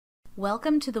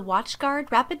Welcome to the WatchGuard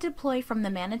RapidDeploy from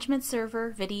the Management Server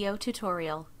video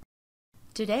tutorial.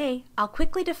 Today, I'll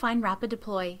quickly define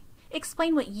RapidDeploy,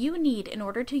 explain what you need in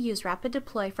order to use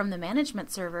RapidDeploy from the Management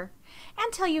Server,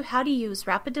 and tell you how to use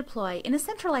RapidDeploy in a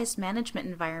centralized management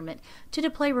environment to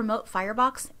deploy remote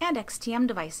Firebox and XTM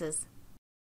devices.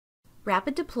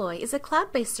 RapidDeploy is a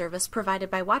cloud-based service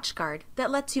provided by WatchGuard that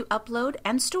lets you upload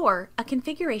and store a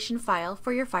configuration file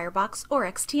for your Firebox or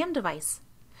XTM device.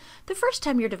 The first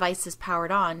time your device is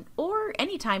powered on, or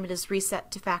any time it is reset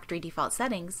to factory default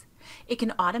settings, it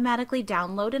can automatically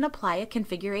download and apply a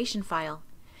configuration file.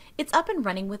 It's up and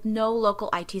running with no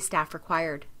local IT staff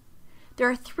required. There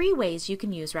are 3 ways you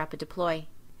can use RapidDeploy.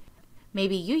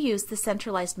 Maybe you use the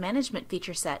centralized management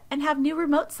feature set and have new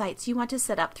remote sites you want to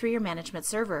set up through your management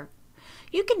server.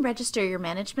 You can register your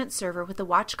management server with the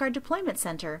WatchGuard Deployment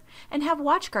Center and have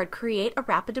WatchGuard create a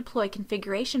RapidDeploy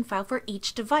configuration file for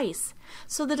each device,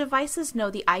 so the devices know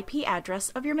the IP address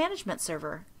of your management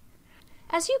server.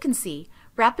 As you can see,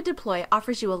 RapidDeploy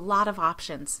offers you a lot of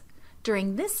options.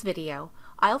 During this video,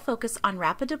 I'll focus on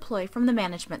RapidDeploy from the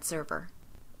management server.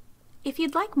 If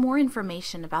you'd like more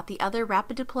information about the other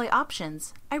RapidDeploy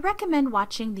options, I recommend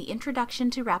watching the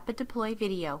Introduction to RapidDeploy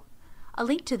video. A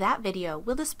link to that video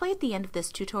will display at the end of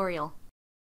this tutorial.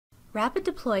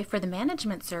 RapidDeploy for the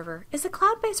management server is a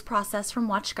cloud-based process from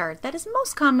WatchGuard that is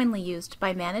most commonly used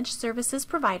by managed services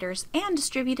providers and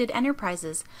distributed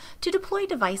enterprises to deploy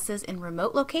devices in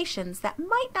remote locations that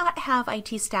might not have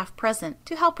IT staff present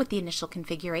to help with the initial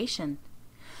configuration.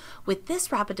 With this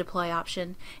RapidDeploy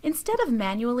option, instead of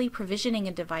manually provisioning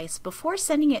a device before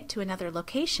sending it to another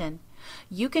location,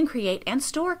 you can create and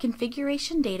store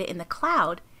configuration data in the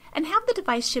cloud and have the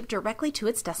device shipped directly to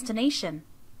its destination.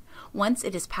 Once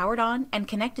it is powered on and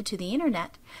connected to the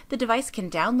internet, the device can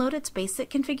download its basic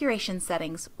configuration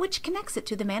settings, which connects it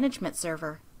to the management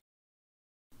server.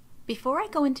 Before I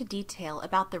go into detail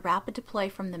about the RapidDeploy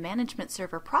from the management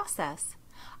server process,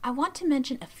 I want to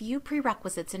mention a few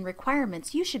prerequisites and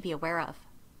requirements you should be aware of.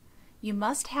 You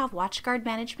must have WatchGuard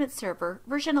Management Server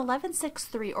version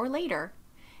 11.6.3 or later,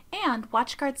 and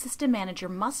WatchGuard System Manager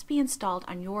must be installed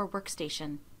on your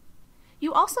workstation.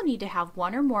 You also need to have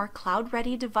 1 or more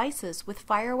cloud-ready devices with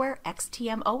FireWare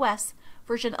XTM OS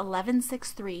version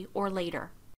 11.6.3 or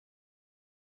later.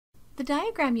 The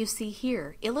diagram you see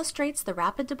here illustrates the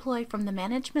RapidDeploy from the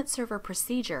management server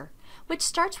procedure, which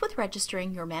starts with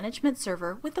registering your management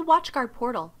server with the WatchGuard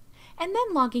portal, and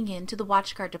then logging in to the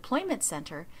WatchGuard Deployment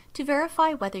Center to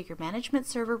verify whether your management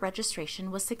server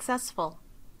registration was successful.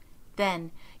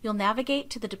 Then, you'll navigate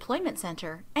to the Deployment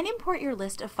Center and import your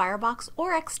list of Firebox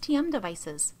or XTM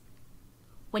devices.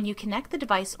 When you connect the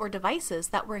device or devices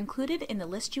that were included in the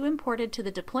list you imported to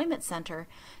the Deployment Center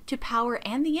to power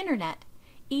and the Internet,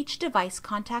 each device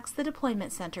contacts the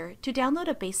Deployment Center to download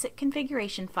a basic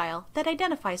configuration file that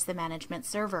identifies the management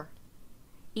server.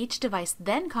 Each device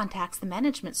then contacts the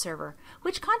management server,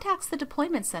 which contacts the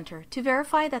Deployment Center to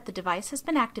verify that the device has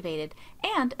been activated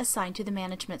and assigned to the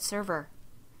management server.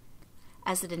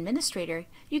 As an administrator,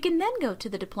 you can then go to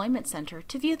the Deployment Center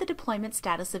to view the deployment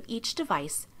status of each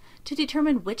device to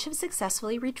determine which have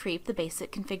successfully retrieved the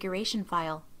basic configuration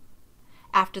file.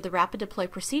 After the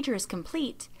RapidDeploy procedure is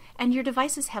complete and your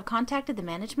devices have contacted the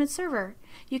management server,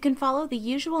 you can follow the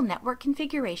usual network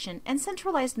configuration and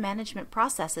centralized management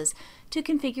processes to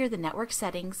configure the network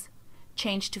settings,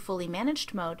 change to fully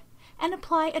managed mode, and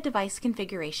apply a device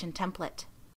configuration template.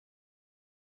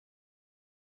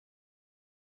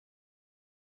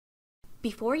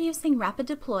 Before using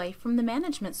RapidDeploy from the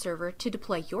management server to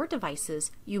deploy your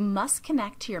devices, you must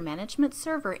connect to your management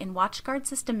server in WatchGuard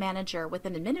System Manager with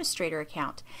an administrator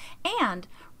account and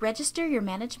register your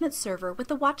management server with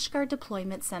the WatchGuard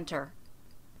Deployment Center.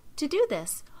 To do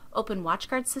this, open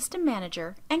WatchGuard System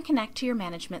Manager and connect to your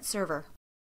management server.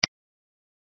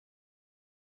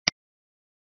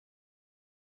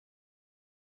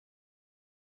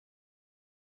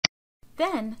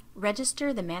 Then,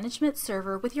 register the management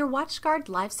server with your WatchGuard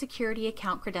Live Security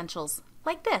account credentials,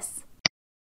 like this.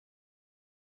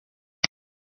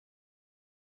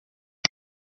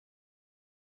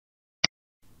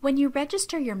 When you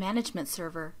register your management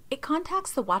server, it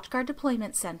contacts the WatchGuard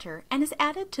Deployment Center and is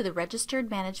added to the registered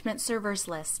management servers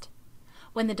list.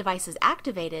 When the device is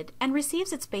activated and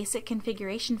receives its basic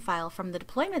configuration file from the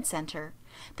Deployment Center,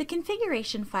 the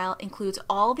configuration file includes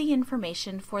all the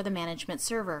information for the management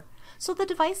server, so the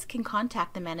device can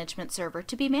contact the management server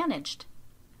to be managed.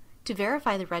 To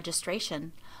verify the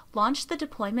registration, launch the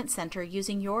Deployment Center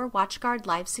using your WatchGuard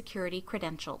Live Security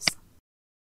credentials.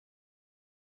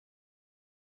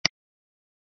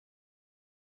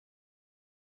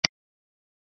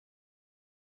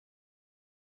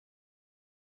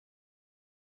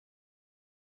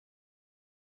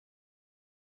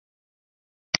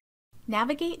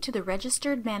 Navigate to the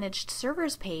Registered Managed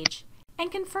Servers page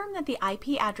and confirm that the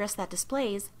IP address that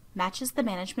displays matches the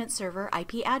management server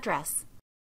IP address.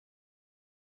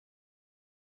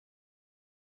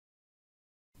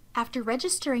 After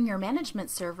registering your management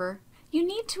server, you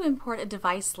need to import a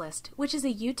device list, which is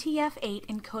a UTF-8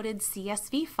 encoded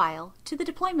CSV file, to the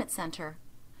deployment center.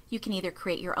 You can either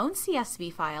create your own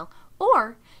CSV file,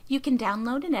 or you can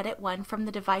download and edit one from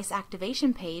the device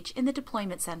activation page in the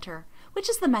deployment center, which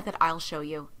is the method I'll show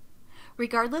you.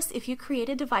 Regardless if you create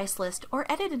a device list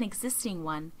or edit an existing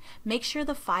one, make sure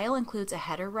the file includes a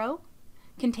header row,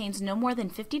 contains no more than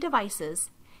 50 devices,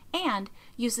 and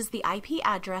uses the IP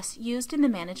address used in the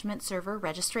management server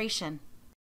registration.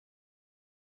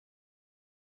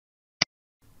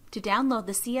 To download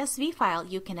the CSV file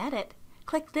you can edit,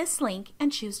 click this link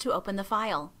and choose to open the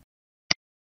file.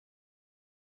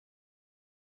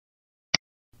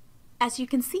 As you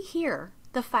can see here,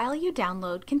 the file you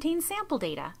download contains sample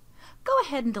data. Go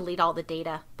ahead and delete all the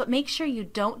data, but make sure you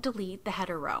don't delete the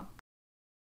header row.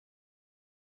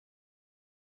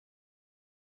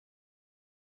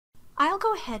 I'll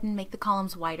go ahead and make the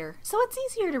columns wider so it's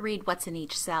easier to read what's in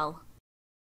each cell.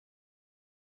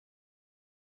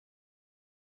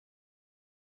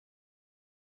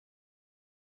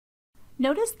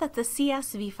 Notice that the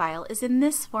CSV file is in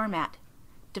this format: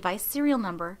 device serial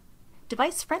number,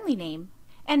 device friendly name,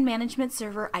 and management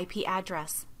server IP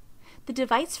address. The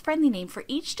device friendly name for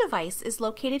each device is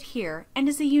located here and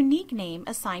is a unique name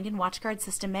assigned in WatchGuard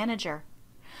System Manager.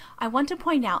 I want to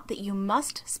point out that you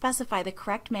must specify the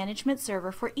correct management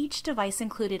server for each device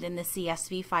included in the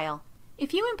CSV file.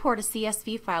 If you import a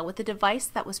CSV file with a device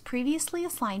that was previously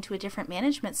assigned to a different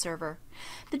management server,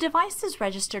 the device is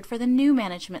registered for the new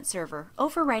management server,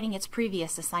 overwriting its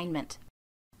previous assignment.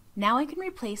 Now I can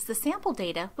replace the sample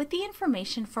data with the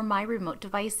information for my remote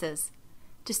devices.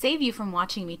 To save you from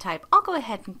watching me type, I'll go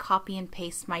ahead and copy and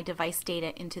paste my device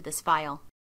data into this file.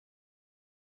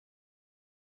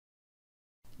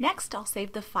 Next, I'll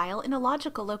save the file in a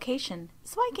logical location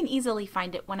so I can easily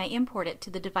find it when I import it to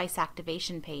the device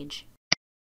activation page.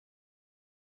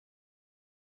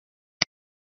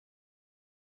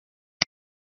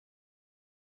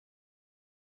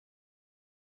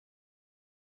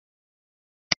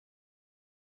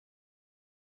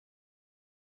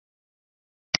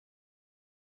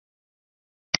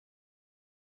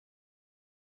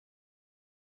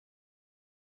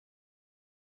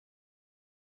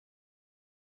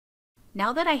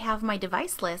 Now that I have my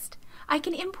device list, I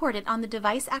can import it on the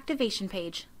device activation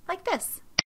page, like this.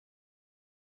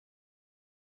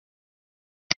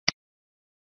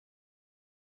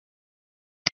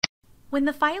 When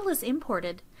the file is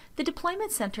imported, the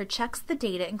deployment center checks the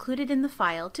data included in the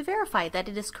file to verify that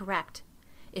it is correct.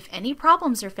 If any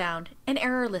problems are found, an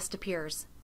error list appears.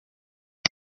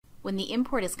 When the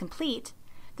import is complete,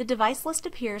 the device list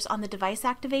appears on the device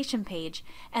activation page,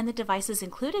 and the devices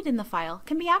included in the file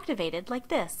can be activated like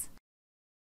this.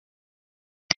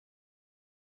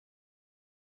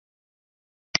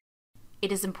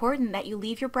 It is important that you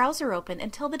leave your browser open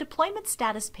until the deployment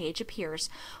status page appears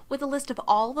with a list of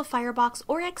all the Firebox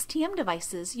or XTM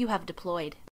devices you have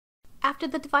deployed. After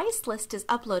the device list is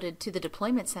uploaded to the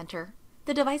deployment center,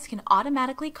 the device can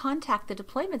automatically contact the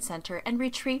deployment center and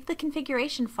retrieve the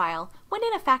configuration file when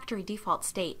in a factory default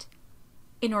state.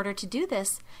 In order to do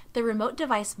this, the remote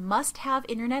device must have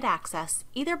internet access,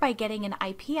 either by getting an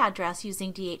IP address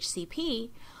using DHCP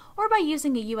or by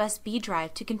using a USB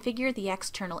drive to configure the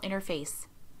external interface.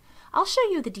 I'll show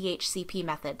you the DHCP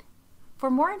method.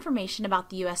 For more information about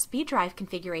the USB drive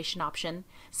configuration option,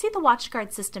 see the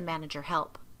WatchGuard System Manager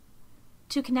help.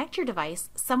 To connect your device,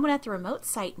 someone at the remote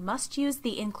site must use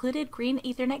the included green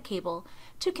Ethernet cable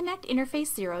to connect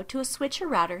interface 0 to a switch or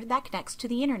router that connects to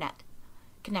the internet.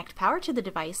 Connect power to the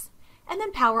device, and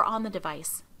then power on the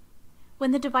device.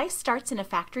 When the device starts in a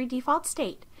factory default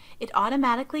state, it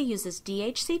automatically uses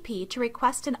DHCP to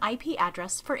request an IP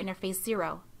address for interface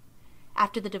 0.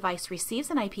 After the device receives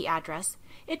an IP address,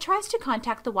 it tries to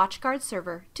contact the WatchGuard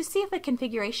server to see if a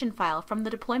configuration file from the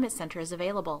deployment center is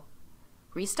available.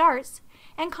 Restarts,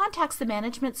 and contacts the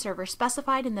management server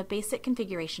specified in the basic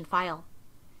configuration file.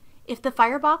 If the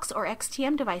Firebox or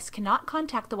XTM device cannot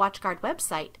contact the WatchGuard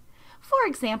website, for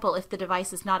example if the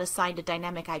device is not assigned a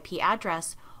dynamic IP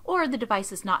address or the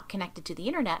device is not connected to the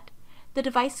internet, the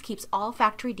device keeps all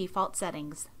factory default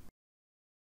settings.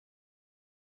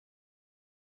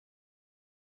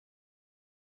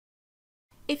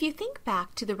 If you think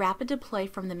back to the rapid deploy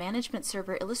from the management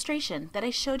server illustration that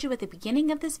I showed you at the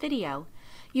beginning of this video,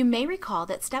 You may recall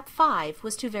that Step 5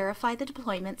 was to verify the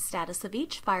deployment status of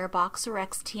each Firebox or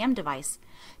XTM device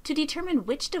to determine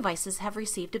which devices have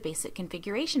received a basic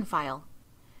configuration file.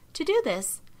 To do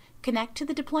this, connect to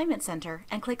the Deployment Center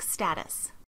and click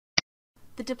Status.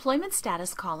 The Deployment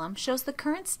Status column shows the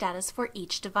current status for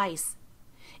each device.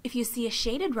 If you see a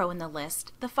shaded row in the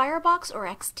list, the Firebox or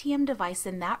XTM device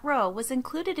in that row was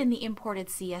included in the imported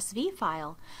CSV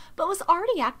file, but was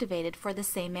already activated for the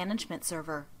same management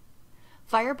server.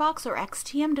 Firebox or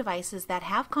XTM devices that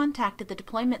have contacted the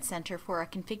Deployment Center for a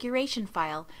configuration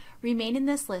file remain in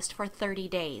this list for 30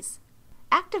 days.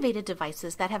 Activated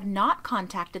devices that have not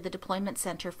contacted the Deployment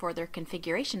Center for their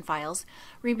configuration files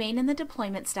remain in the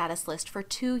deployment status list for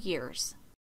 2 years.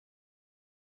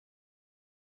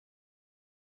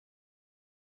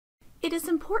 It is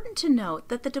important to note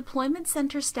that the Deployment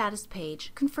Center status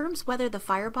page confirms whether the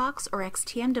Firebox or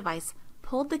XTM device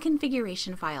pulled the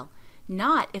configuration file,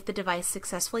 not if the device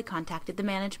successfully contacted the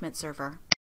management server.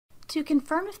 To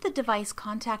confirm if the device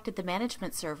contacted the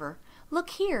management server, look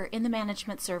here in the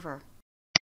management server.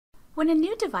 When a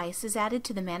new device is added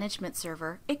to the management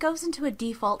server, it goes into a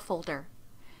default folder.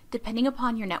 Depending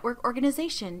upon your network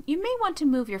organization, you may want to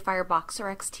move your Firebox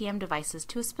or XTM devices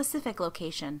to a specific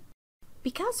location.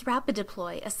 Because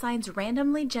RapidDeploy assigns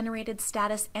randomly generated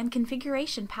status and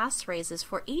configuration passphrases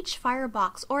for each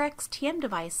Firebox or XTM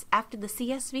device after the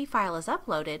CSV file is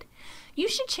uploaded, you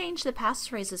should change the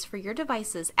passphrases for your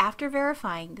devices after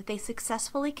verifying that they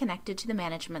successfully connected to the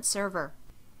management server.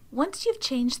 Once you've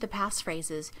changed the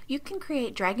passphrases, you can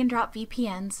create drag-and-drop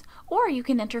VPNs, or you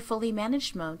can enter fully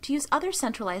managed mode to use other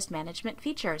centralized management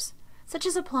features, such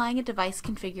as applying a device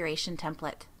configuration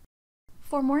template.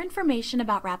 For more information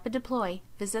about RapidDeploy,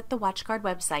 visit the WatchGuard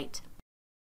website.